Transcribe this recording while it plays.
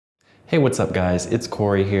Hey, what's up guys? It's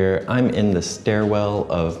Corey here. I'm in the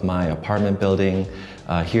stairwell of my apartment building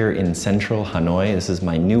here in central Hanoi. This is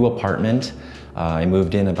my new apartment. I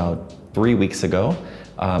moved in about 3 weeks ago.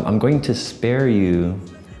 I'm going to spare you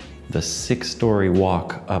the 6-story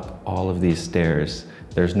walk up all of these stairs.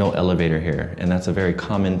 There's no elevator here, and that's a very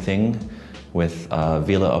common thing with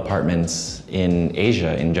villa apartments in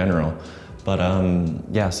Asia in general. But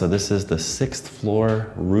yeah, so this is the 6th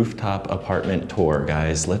floor rooftop apartment tour,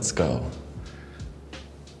 guys. Let's go.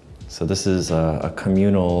 So this is a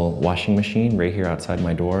communal washing machine right here outside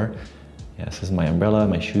my door. Yeah, this is my umbrella,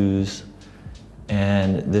 my shoes.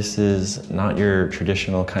 And this is not your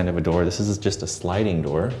traditional kind of a door. This is just a sliding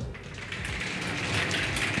door.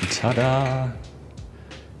 Ta-da!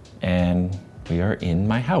 And we are in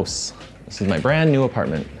my house. This is my brand new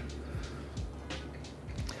apartment.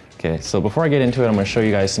 Okay, so before I get into it, I'm gonna show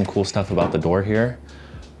you guys some cool stuff about the door here.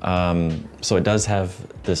 So it does have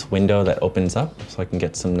this window that opens up, so I can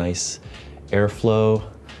get some nice airflow.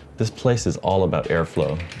 This place is all about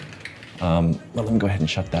airflow. Well, let me go ahead and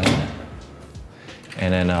shut that.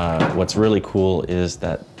 And then what's really cool is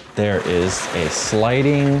that there is a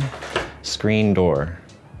sliding screen door.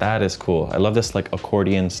 That is cool. I love this like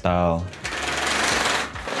accordion style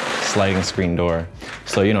sliding screen door.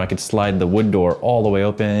 So, you know, I could slide the wood door all the way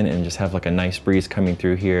open and just have like a nice breeze coming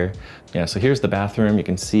through here. Yeah, so here's the bathroom. You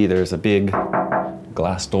can see there's a big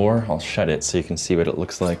glass door. I'll shut it so you can see what it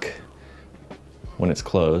looks like when it's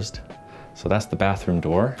closed. So that's the bathroom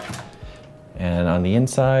door. And on the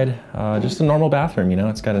inside, just a normal bathroom, you know,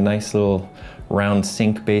 it's got a nice little round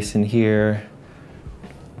sink basin here.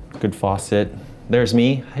 Good faucet. There's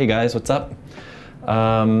me. Hey guys, what's up?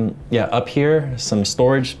 Yeah, up here, some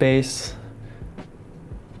storage space.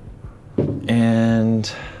 And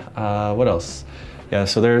what else? Yeah,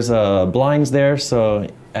 so there's blinds there, so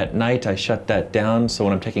at night I shut that down, so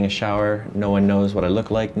when I'm taking a shower, no one knows what I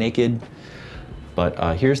look like naked.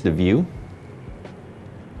 But here's the view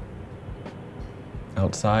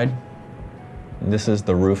outside. And this is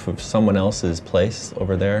the roof of someone else's place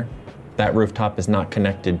over there. That rooftop is not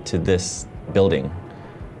connected to this building.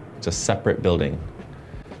 It's a separate building.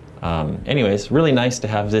 Anyways, really nice to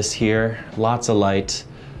have this here. Lots of light.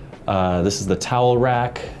 This is the towel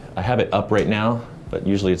rack. I have it up right now, but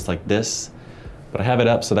usually it's like this. But I have it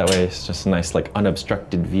up so that way it's just a nice like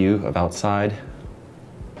unobstructed view of outside.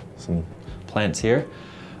 Some plants here.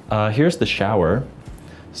 Here's the shower.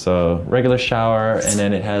 So regular shower, and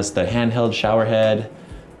then it has the handheld shower head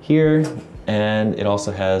here, and it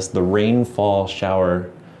also has the rainfall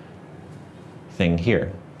shower thing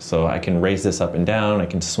here. So I can raise this up and down. I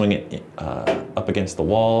can swing it up against the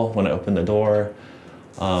wall when I open the door.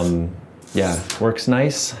 Yeah, works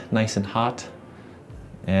nice and hot.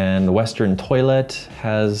 And the Western toilet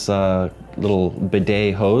has a little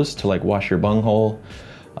bidet hose to like wash your bunghole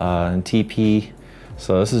and TP.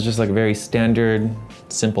 So this is just like a very standard,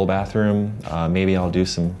 simple bathroom. Maybe I'll do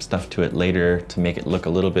some stuff to it later to make it look a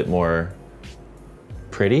little bit more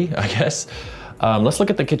pretty, I guess. Let's look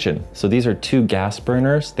at the kitchen. So these are 2 gas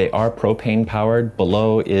burners. They are propane powered.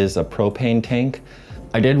 Below is a propane tank.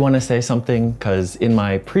 I did want to say something because in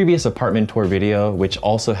my previous apartment tour video, which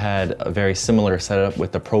also had a very similar setup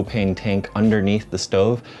with the propane tank underneath the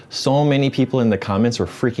stove, so many people in the comments were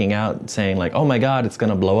freaking out saying like, oh my God, it's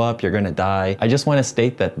gonna blow up, you're gonna die. I just want to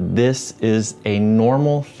state that this is a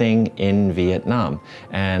normal thing in Vietnam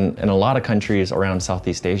and in a lot of countries around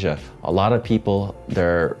Southeast Asia. A lot of people,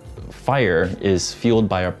 their fire is fueled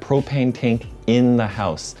by a propane tank in the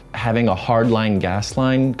house. Having a hardline gas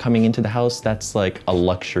line coming into the house, that's like a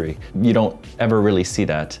luxury. You don't ever really see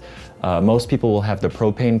that. Most people will have the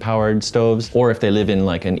propane powered stoves, or if they live in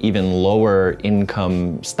like an even lower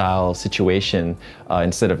income style situation,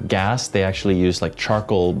 instead of gas, they actually use like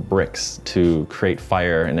charcoal bricks to create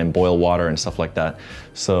fire and then boil water and stuff like that.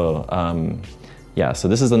 So yeah, so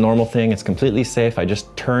this is a normal thing. It's completely safe. I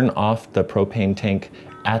just turn off the propane tank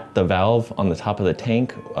at the valve on the top of the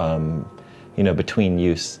tank, you know, between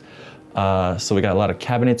use. So we got a lot of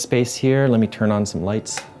cabinet space here. Let me turn on some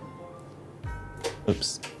lights.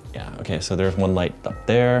 Oops. Yeah, okay, so there's one light up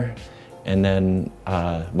there. And then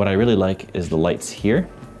what I really like is the lights here.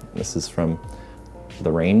 This is from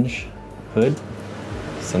the range hood.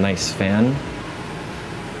 It's a nice fan.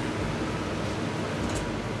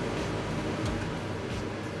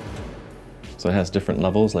 So it has different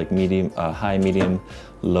levels like medium, high, medium,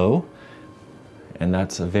 low. And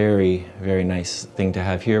that's a very, very nice thing to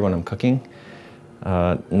have here when I'm cooking.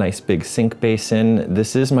 Nice big sink basin.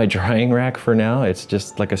 This is my drying rack for now. It's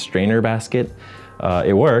just like a strainer basket.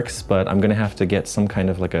 It works, but I'm gonna have to get some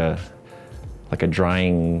kind of like a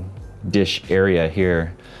drying dish area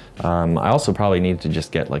here. I also probably need to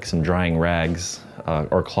just get like some drying rags,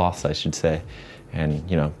 or cloths I should say, and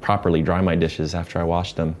you know, properly dry my dishes after I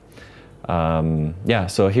wash them. Yeah,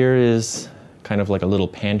 so here is kind of like a little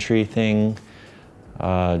pantry thing.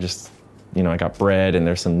 Just, you know, I got bread and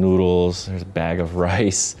there's some noodles, there's a bag of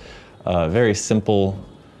rice. Very simple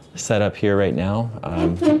setup here right now.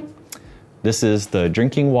 This is the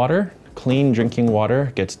drinking water. Clean drinking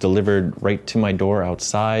water gets delivered right to my door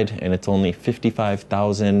outside, and it's only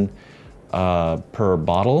 55,000 per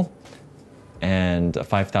bottle, and a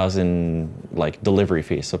 5,000 like delivery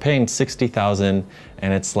fee. So paying 60,000,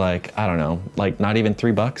 and it's like, I don't know, like not even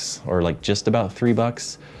 $3, or like just about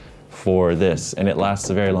 $3 for this, and it lasts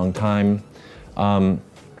a very long time.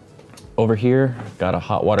 Over here, got a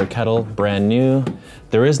hot water kettle, brand new.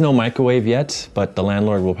 There is no microwave yet, but the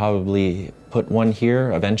landlord will probably put one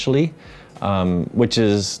here eventually, which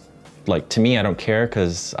is like, to me, I don't care,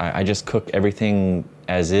 because I just cook everything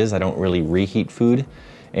as is. I don't really reheat food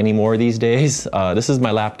anymore these days. This is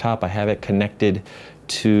my laptop. I have it connected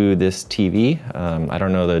to this TV. I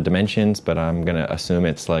don't know the dimensions, but I'm gonna assume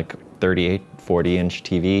it's like 38, 40-inch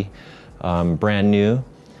TV, brand new.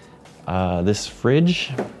 This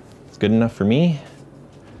fridge, good enough for me.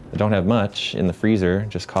 I don't have much in the freezer,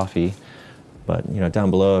 just coffee. But you know, down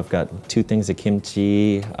below I've got 2 things of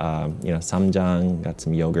kimchi, you know, samjang, got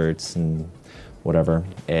some yogurts and whatever,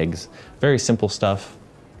 eggs. Very simple stuff.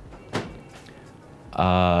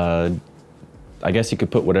 I guess you could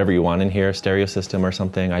put whatever you want in here, stereo system or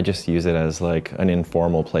something. I just use it as like an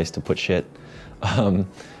informal place to put shit.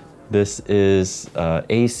 This is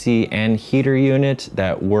AC and heater unit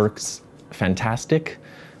that works fantastic.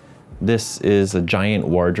 This is a giant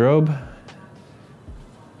wardrobe.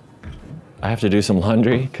 I have to do some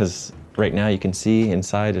laundry because right now you can see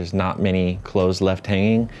inside there's not many clothes left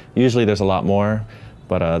hanging. Usually there's a lot more,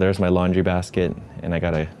 but there's my laundry basket, and I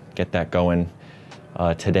gotta get that going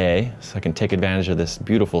today so I can take advantage of this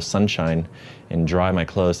beautiful sunshine and dry my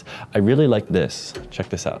clothes. I really like this. Check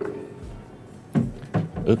this out.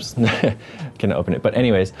 Oops, can't open it. But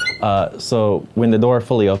anyways, so when the door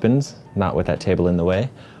fully opens, not with that table in the way,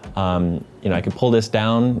 you know, I can pull this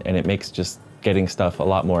down and it makes just getting stuff a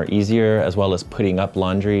lot more easier, as well as putting up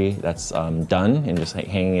laundry that's done and just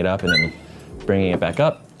hanging it up and then bringing it back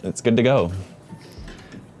up. It's good to go.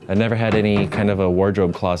 I never had any kind of a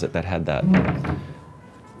wardrobe closet that had that.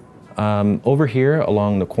 Over here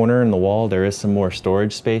along the corner in the wall, there is some more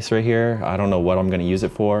storage space right here. I don't know what I'm gonna use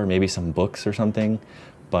it for, maybe some books or something.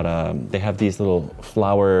 But they have these little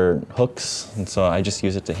flower hooks, and so I just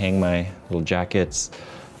use it to hang my little jackets.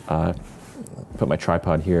 Put my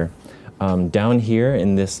tripod here. Down here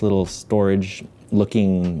in this little storage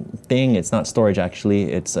looking thing, it's not storage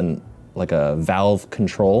actually, it's like a valve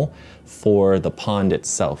control for the pond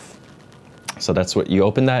itself. So that's what, you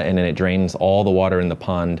open that and then it drains all the water in the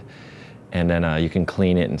pond, and then you can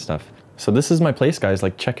clean it and stuff. So this is my place, guys,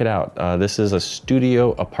 like check it out. This is a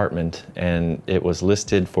studio apartment, and it was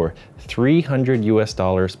listed for $300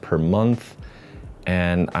 US per month.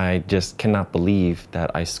 And I just cannot believe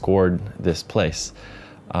that I scored this place.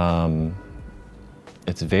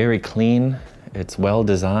 It's very clean, it's well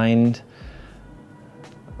designed.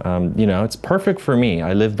 You know, it's perfect for me.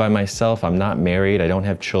 I live by myself, I'm not married, I don't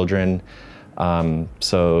have children.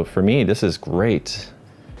 So for me, this is great.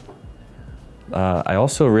 I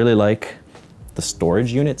also really like the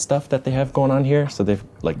storage unit stuff that they have going on here. So they've,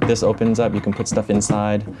 like, this opens up, you can put stuff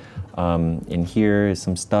inside. In here is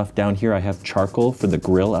some stuff. Down here I have charcoal for the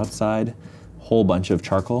grill outside, whole bunch of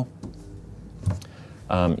charcoal.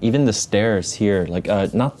 Even the stairs here, like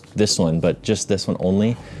not this one, but just this one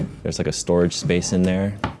only, there's like a storage space in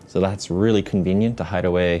there. So that's really convenient to hide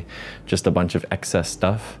away just a bunch of excess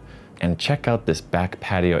stuff. And check out this back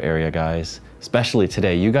patio area, guys. Especially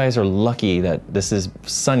today. You guys are lucky that this is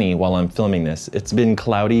sunny while I'm filming this. It's been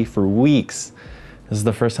cloudy for weeks. This is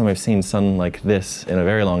the first time I've seen sun like this in a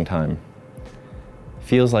very long time.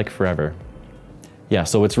 Feels like forever. Yeah,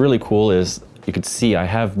 so what's really cool is you could see I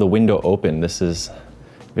have the window open. This is a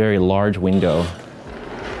very large window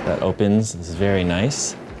that opens. This is very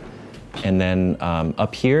nice. And then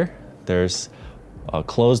up here, there's a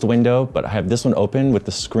closed window, but I have this one open with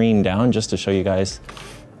the screen down just to show you guys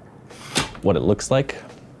what it looks like.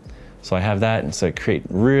 So I have that, and so I create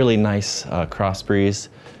really nice cross breeze.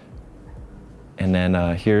 And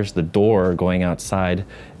then here's the door going outside,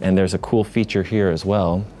 and there's a cool feature here as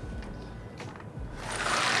well.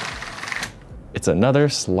 It's another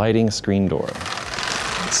sliding screen door.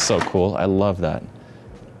 It's so cool, I love that.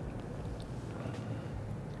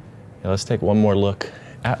 Now let's take one more look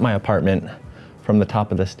at my apartment from the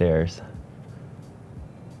top of the stairs.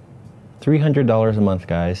 $300 a month,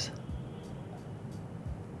 guys.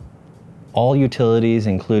 All utilities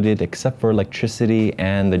included except for electricity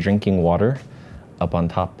and the drinking water up on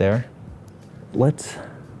top there. Let's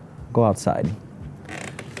go outside.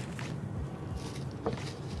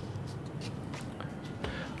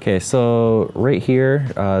 Okay, so right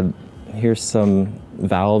here, here's some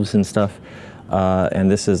valves and stuff. And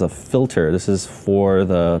this is a filter. This is for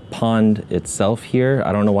the pond itself here.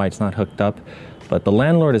 I don't know why it's not hooked up, but the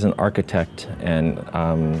landlord is an architect, and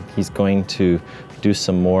he's going to do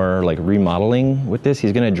some more like remodeling with this.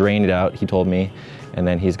 He's gonna drain it out, he told me, and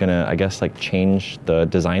then he's gonna, I guess, like change the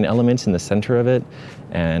design elements in the center of it.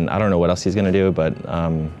 And I don't know what else he's gonna do, but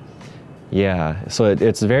yeah, so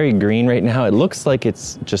it's very green right now. It looks like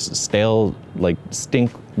it's just stale, like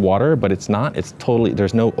stink water, but it's not. It's totally,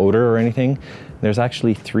 there's no odor or anything. There's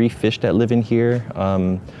actually 3 fish that live in here.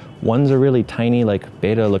 One's a really tiny, like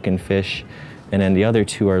beta looking fish, and then the other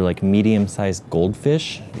 2 are like medium-sized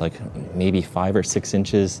goldfish, like maybe 5 or 6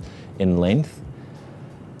 inches in length.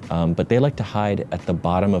 But they like to hide at the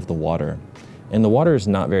bottom of the water. And the water is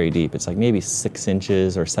not very deep. It's like maybe 6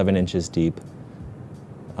 inches or 7 inches deep.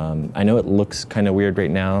 I know it looks kind of weird right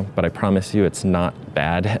now, but I promise you it's not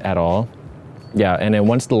bad at all. Yeah, and then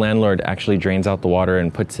once the landlord actually drains out the water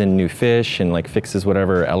and puts in new fish and like fixes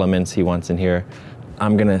whatever elements he wants in here,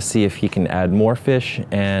 I'm gonna see if he can add more fish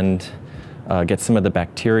and get some of the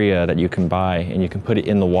bacteria that you can buy, and you can put it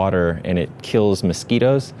in the water and it kills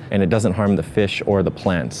mosquitoes, and it doesn't harm the fish or the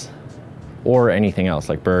plants or anything else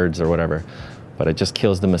like birds or whatever, but it just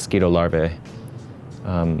kills the mosquito larvae.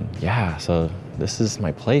 Yeah, so this is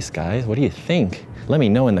my place, guys. What do you think? Let me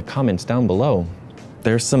know in the comments down below.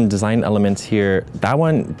 There's some design elements here. That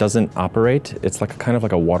one doesn't operate. It's like kind of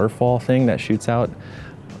like a waterfall thing that shoots out.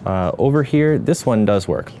 Over here, this one does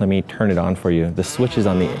work. Let me turn it on for you. The switch is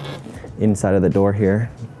on the inside of the door here.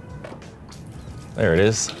 There it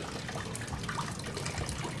is.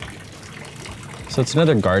 So it's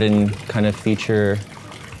another garden kind of feature.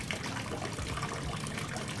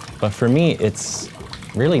 But for me, it's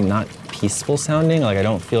really not peaceful sounding. Like I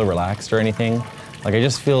don't feel relaxed or anything. Like I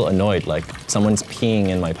just feel annoyed, like someone's peeing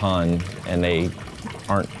in my pond and they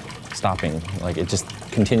aren't stopping. Like it just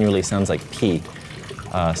continually sounds like pee.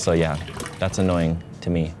 So yeah, that's annoying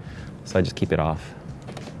to me. So I just keep it off.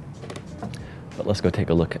 But let's go take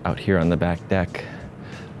a look out here on the back deck.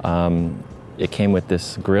 It came with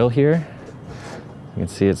this grill here. You can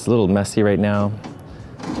see it's a little messy right now,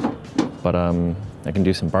 but I can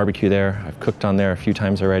do some barbecue there. I've cooked on there a few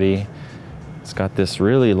times already. It's got this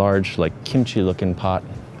really large, like kimchi looking pot.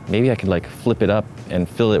 Maybe I could like flip it up and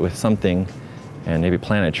fill it with something and maybe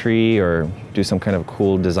plant a tree or do some kind of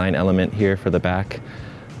cool design element here for the back.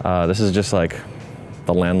 This is just like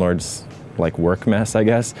the landlord's like work mess, I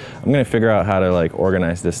guess. I'm gonna figure out how to like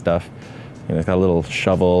organize this stuff. You know, it's got a little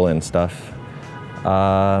shovel and stuff.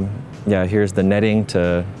 Yeah, here's the netting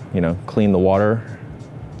to, you know, clean the water,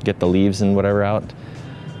 get the leaves and whatever out.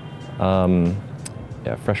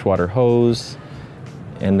 Yeah, freshwater hose.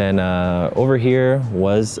 And then over here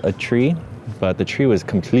was a tree, but the tree was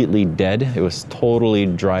completely dead. It was totally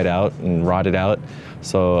dried out and rotted out.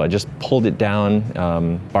 So I just pulled it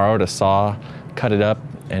down, borrowed a saw, cut it up,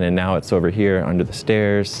 and then now it's over here under the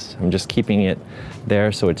stairs. I'm just keeping it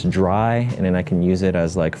there so it's dry, and then I can use it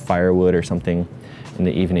as like firewood or something in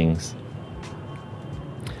the evenings.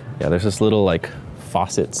 Yeah, there's this little like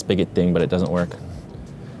faucet spigot thing, but it doesn't work.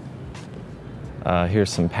 Here's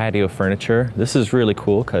some patio furniture. This is really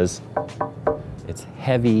cool because it's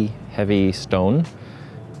heavy, heavy stone.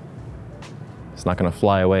 It's not gonna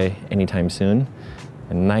fly away anytime soon.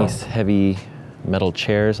 And nice, heavy metal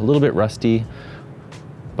chairs, a little bit rusty,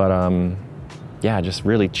 but yeah, just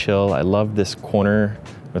really chill. I love this corner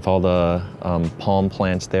with all the palm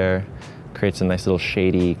plants there. Creates a nice little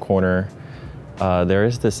shady corner. There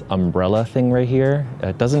is this umbrella thing right here.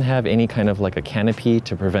 It doesn't have any kind of like a canopy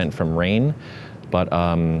to prevent from rain, but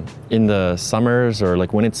in the summers or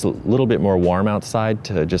like when it's a little bit more warm outside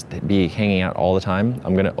to just be hanging out all the time,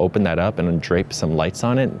 I'm gonna open that up and drape some lights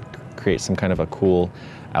on it, create some kind of a cool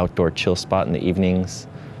outdoor chill spot in the evenings.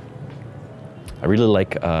 I really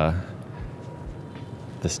like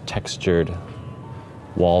this textured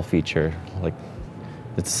wall feature. Like,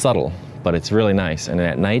 it's subtle, but it's really nice. And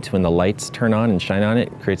at night, when the lights turn on and shine on it,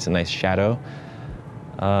 it creates a nice shadow.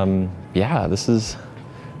 Yeah, this is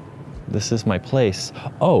my place.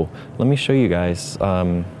 Oh, let me show you guys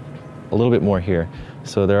a little bit more here.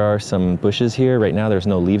 So there are some bushes here. Right now there's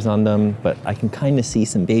no leaves on them, but I can kind of see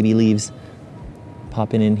some baby leaves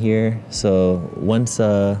popping in here. So once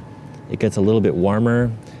it gets a little bit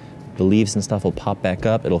warmer, the leaves and stuff will pop back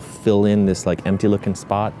up. It'll fill in this like empty looking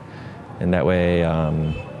spot. And that way,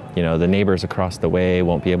 you know, the neighbors across the way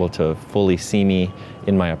won't be able to fully see me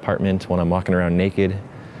in my apartment when I'm walking around naked.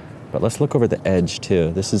 But let's look over the edge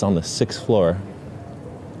too. This is on the 6th floor.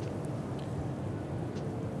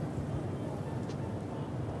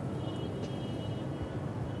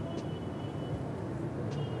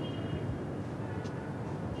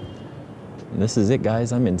 And this is it,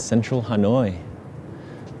 guys. I'm in central Hanoi.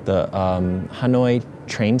 The Hanoi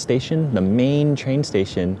train station, the main train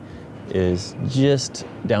station, is just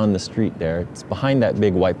down the street there. It's behind that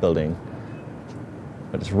big white building,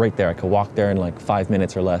 but it's right there. I could walk there in like 5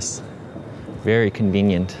 minutes or less. Very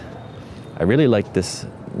convenient. I really like this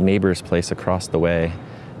neighbor's place across the way.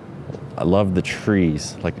 I love the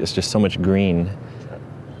trees. Like, it's just so much green.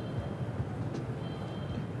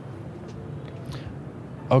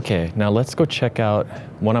 Okay, now let's go check out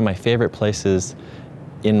one of my favorite places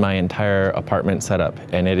in my entire apartment setup,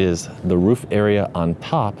 and it is the roof area on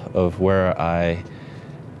top of where I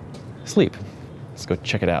sleep. Let's go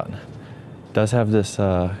check it out. It does have this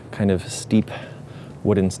kind of steep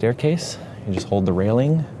wooden staircase. You just hold the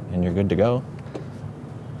railing and you're good to go.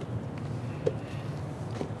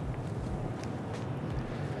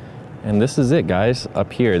 And this is it, guys,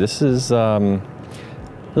 up here. This is a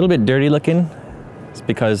little bit dirty looking. It's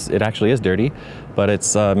because it actually is dirty, but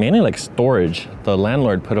it's mainly like storage. The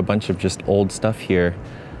landlord put a bunch of just old stuff here.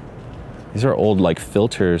 These are old like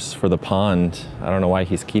filters for the pond. I don't know why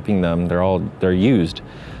he's keeping them. They're used.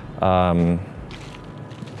 There's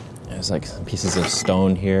like some pieces of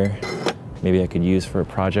stone here. Maybe I could use for a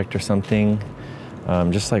project or something.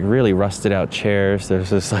 Just like really rusted out chairs.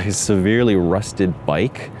 There's this like severely rusted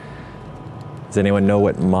bike. Does anyone know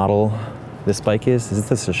what model this bike is? Is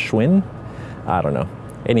this a Schwinn? I don't know.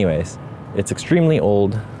 Anyways, it's extremely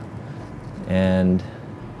old, and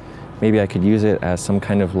maybe I could use it as some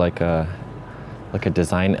kind of like a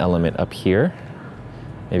design element up here.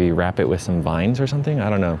 Maybe wrap it with some vines or something.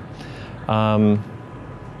 I don't know.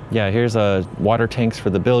 Yeah, here's water tanks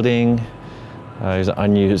for the building. There's an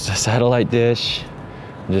unused satellite dish.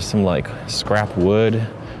 Just some like scrap wood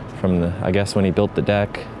from I guess when he built the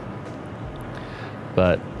deck.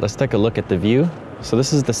 But let's take a look at the view. So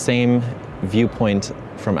this is the same viewpoint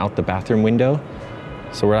from out the bathroom window.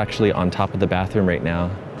 So we're actually on top of the bathroom right now.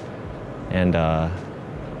 And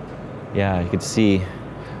yeah, you can see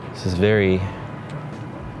this is very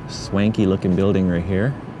swanky looking building right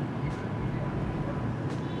here.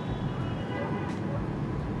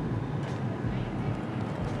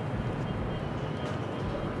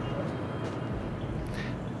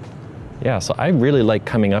 Yeah, so I really like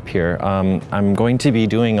coming up here. I'm going to be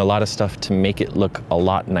doing a lot of stuff to make it look a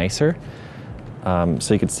lot nicer.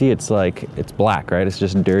 So you can see it's black, right? It's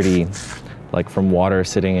just dirty, like from water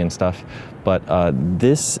sitting and stuff. But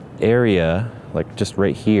this area, like just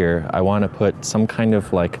right here, I want to put some kind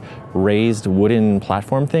of like raised wooden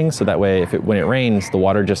platform thing, so that way when it rains, the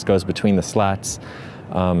water just goes between the slats,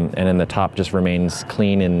 and then the top just remains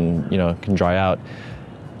clean and, you know, can dry out.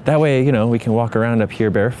 That way, you know, we can walk around up here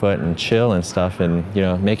barefoot and chill and stuff and, you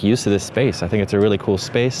know, make use of this space. I think it's a really cool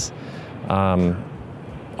space.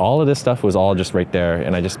 All of this stuff was all just right there,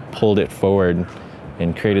 and I just pulled it forward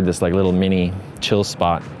and created this like little mini chill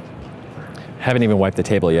spot. Haven't even wiped the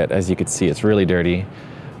table yet. As you can see, it's really dirty.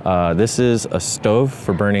 This is a stove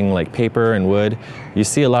for burning like paper and wood. You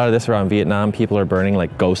see a lot of this around Vietnam. People are burning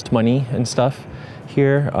like ghost money and stuff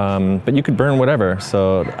here, but you could burn whatever.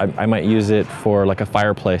 So I might use it for like a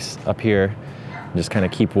fireplace up here. Just kind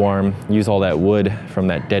of keep warm. Use all that wood from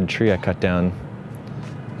that dead tree I cut down.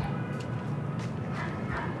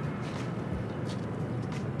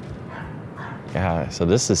 Yeah, so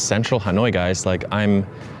this is central Hanoi, guys. Like I'm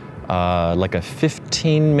like a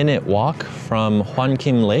 15-minute walk from Hoan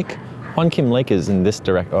Kiem Lake. Hoan Kiem Lake is in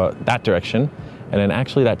that direction. And then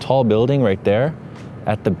actually that tall building right there,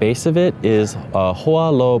 at the base of it is Hoa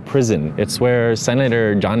Lo Prison. It's where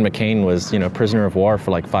Senator John McCain was, you know, prisoner of war for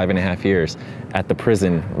like 5.5 years at the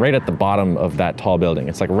prison, right at the bottom of that tall building.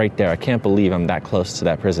 It's like right there. I can't believe I'm that close to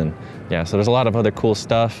that prison. Yeah, so there's a lot of other cool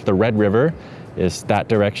stuff. The Red River is that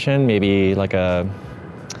direction, maybe like a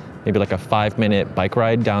 5-minute bike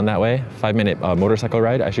ride down that way, 5-minute motorcycle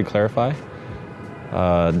ride, I should clarify.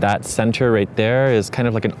 That center right there is kind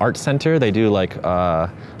of like an art center. They do like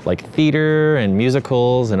theater and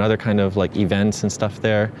musicals and other kind of like events and stuff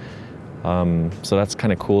there. So that's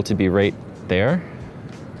kind of cool to be right there.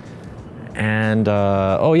 And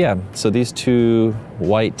oh yeah, so these two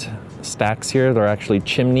white stacks here, they're actually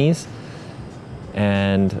chimneys.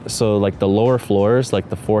 And so like the lower floors, like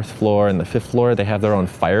the 4th floor and the 5th floor, they have their own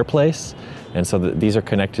fireplace. And so these are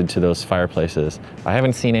connected to those fireplaces. I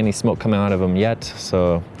haven't seen any smoke coming out of them yet,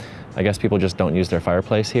 so I guess people just don't use their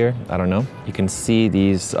fireplace here. I don't know. You can see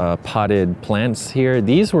these potted plants here.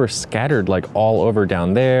 These were scattered like all over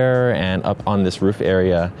down there and up on this roof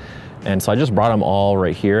area. And so I just brought them all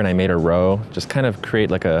right here and I made a row, just kind of create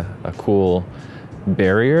like a cool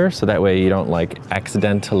barrier so that way you don't like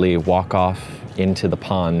accidentally walk off into the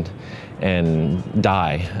pond and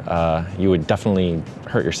die. You would definitely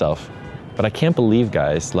hurt yourself. But I can't believe,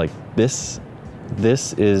 guys, like this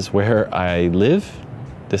is where I live.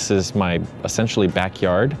 This is my essentially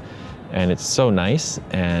backyard and it's so nice,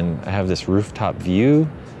 and I have this rooftop view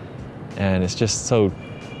and it's just so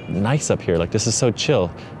nice up here. Like, this is so chill.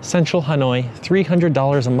 Central Hanoi,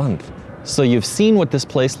 $300 a month. So you've seen what this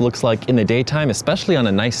place looks like in the daytime, especially on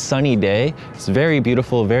a nice sunny day. It's very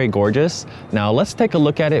beautiful, very gorgeous. Now let's take a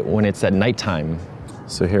look at it when it's at nighttime.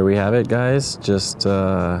 So here we have it, guys. Just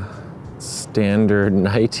standard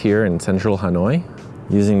night here in Central Hanoi.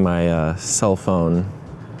 Using my cell phone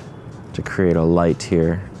to create a light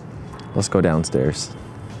here. Let's go downstairs.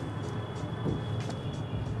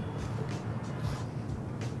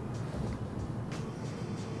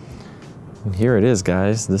 And here it is,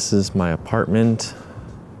 guys. This is my apartment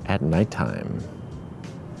at nighttime.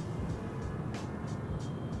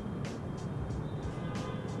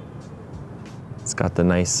 It's got the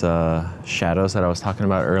nice shadows that I was talking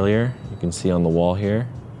about earlier. You can see on the wall here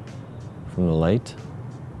from the light.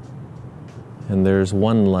 And there's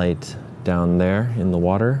one light down there in the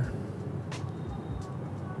water.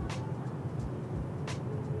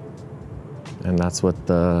 And that's what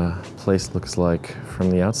the place looks like from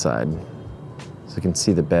the outside. So you can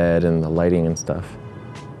see the bed and the lighting and stuff.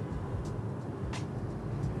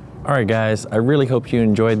 All right, guys, I really hope you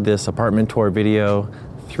enjoyed this apartment tour video.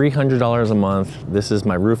 $300 a month. This is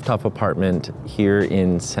my rooftop apartment here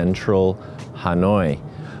in Central Hanoi.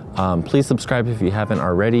 Please subscribe if you haven't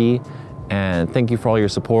already. And thank you for all your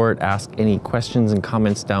support. Ask any questions and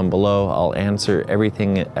comments down below. I'll answer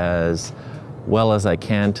everything as well as I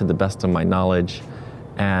can to the best of my knowledge.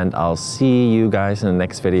 And I'll see you guys in the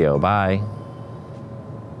next video. Bye.